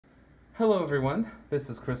Hello everyone, this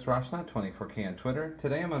is Chris Rochnot24K on Twitter.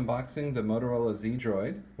 Today I'm unboxing the Motorola Z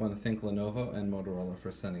Droid. I want to thank Lenovo and Motorola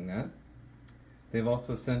for sending that. They've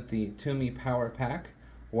also sent the Tumi Power Pack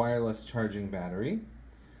wireless charging battery,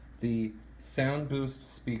 the Soundboost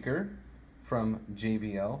speaker from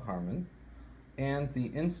JBL Harman, and the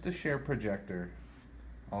InstaShare projector,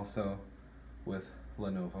 also with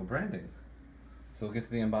Lenovo branding. So we'll get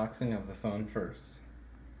to the unboxing of the phone first.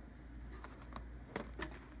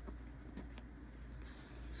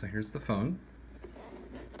 So here's the phone.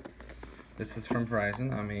 This is from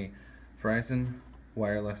Verizon. I'm a Verizon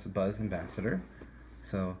wireless buzz ambassador.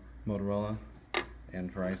 So Motorola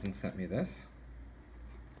and Verizon sent me this.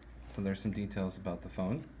 So there's some details about the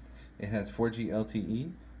phone. It has 4G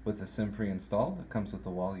LTE with the SIM pre-installed. It comes with a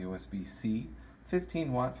wall USB-C,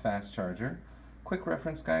 15-watt fast charger, quick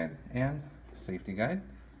reference guide, and safety guide.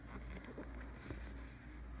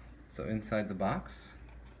 So inside the box,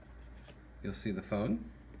 you'll see the phone.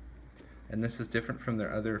 And this is different from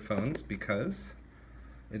their other phones because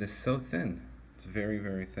it is so thin. It's very,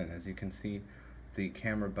 very thin. As you can see, the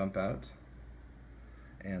camera bump out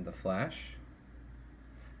and the flash.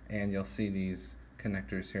 And you'll see these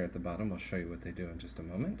connectors here at the bottom. We'll show you what they do in just a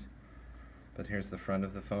moment. But here's the front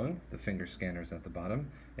of the phone. The finger scanner's at the bottom.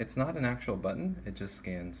 It's not an actual button. It just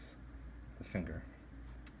scans the finger.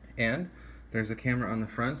 And there's a camera on the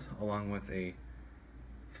front along with a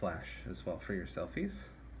flash as well for your selfies.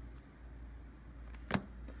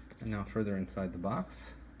 And now further inside the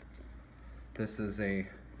box, this is a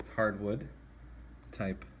hardwood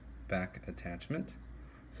type back attachment.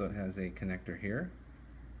 So it has a connector here.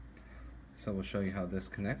 So we'll show you how this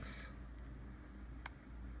connects.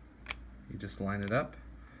 You just line it up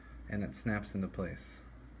and it snaps into place.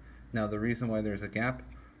 Now the reason why there's a gap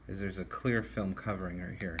is there's a clear film covering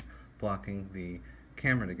right here blocking the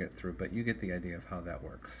camera to get through, but you get the idea of how that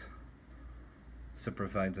works. So it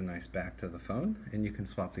provides a nice back to the phone, and you can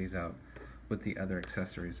swap these out with the other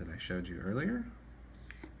accessories that I showed you earlier.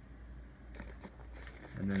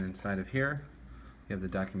 And then inside of here, you have the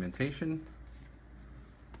documentation,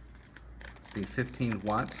 the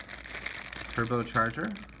 15-watt turbo charger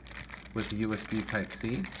with the USB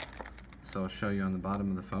Type-C. So I'll show you on the bottom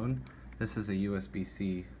of the phone. This is a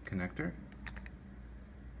USB-C connector.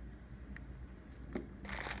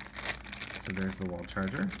 So there's the wall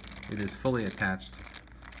charger. It is fully attached,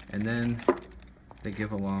 and then they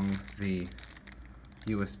give along the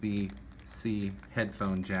USB-C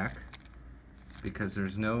headphone jack because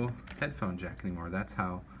there's no headphone jack anymore. That's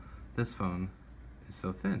how this phone is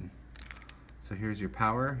so thin. So here's your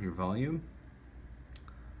power, your volume,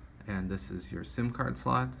 and this is your SIM card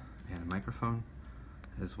slot and a microphone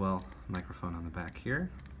as well. Microphone on the back here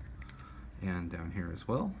and down here as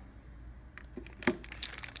well.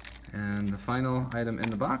 And the final item in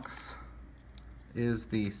the box is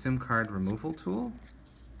the SIM card removal tool.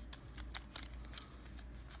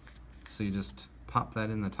 So you just pop that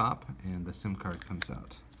in the top and the SIM card comes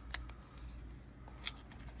out.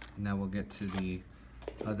 Now we'll get to the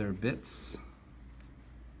other bits.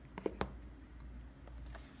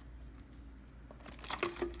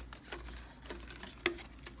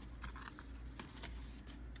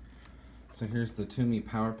 So here's the Tumi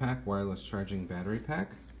Power Pack wireless charging battery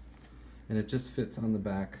pack. And it just fits on the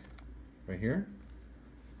back right here.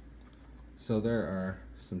 So there are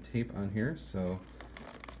some tape on here, so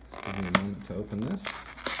give me a moment to open this.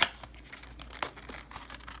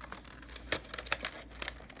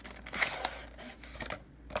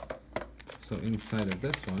 So inside of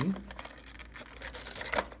this one,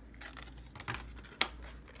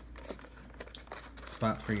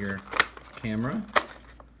 spot for your camera,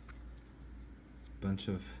 bunch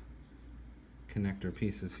of connector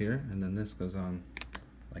pieces here, and then this goes on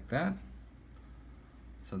like that.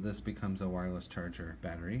 So this becomes a wireless charger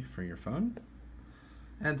battery for your phone.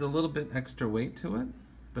 Adds a little bit extra weight to it,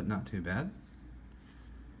 but not too bad.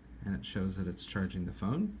 And it shows that it's charging the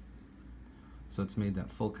phone. So it's made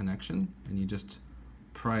that full connection, and you just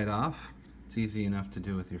pry it off. It's easy enough to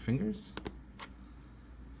do with your fingers.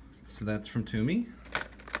 So that's from Tumi.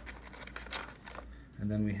 And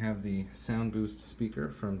then we have the Soundboost speaker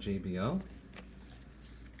from JBL.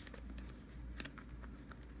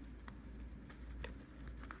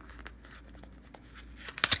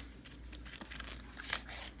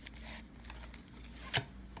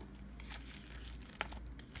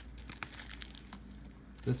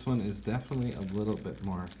 This one is definitely a little bit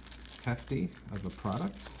more hefty of a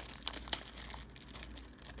product.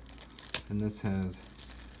 And this has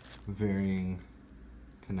varying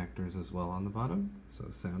connectors as well on the bottom, so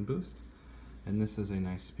Soundboost. And this is a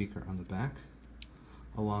nice speaker on the back,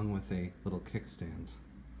 along with a little kickstand.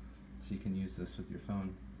 So you can use this with your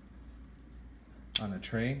phone on a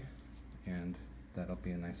tray, and that'll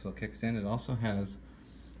be a nice little kickstand. It also has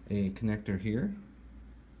a connector here,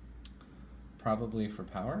 probably for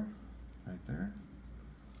power, right there.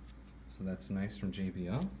 So that's nice from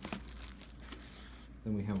JBL.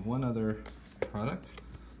 Then we have one other product.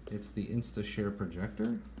 It's the InstaShare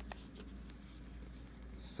projector.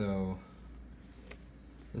 So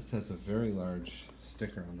this has a very large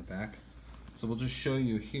sticker on the back. So we'll just show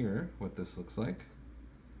you here what this looks like.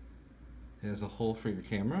 It has a hole for your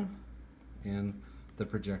camera, and the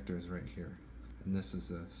projector is right here. And this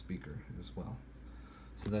is a speaker as well.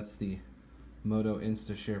 So that's the Moto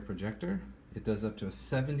InstaShare projector. It does up to a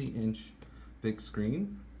 70-inch big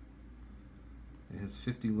screen. It has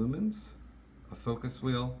 50 lumens, a focus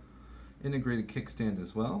wheel, integrated kickstand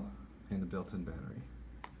as well, and a built-in battery.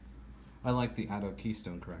 I like the auto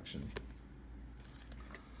keystone correction.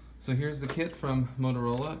 So here's the kit from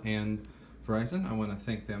Motorola and Verizon. I want to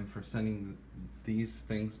thank them for sending these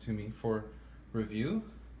things to me for review,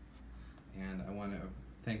 and I want to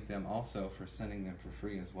thank them also for sending them for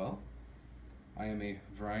free as well. I am a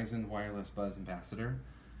Verizon Wireless Buzz ambassador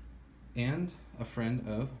and a friend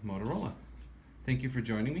of Motorola. Thank you for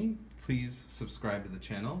joining me. Please subscribe to the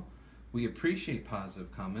channel. We appreciate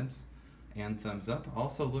positive comments and thumbs up.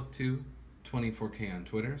 Also look to 24K on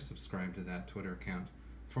Twitter. Subscribe to that Twitter account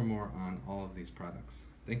for more on all of these products.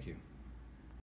 Thank you.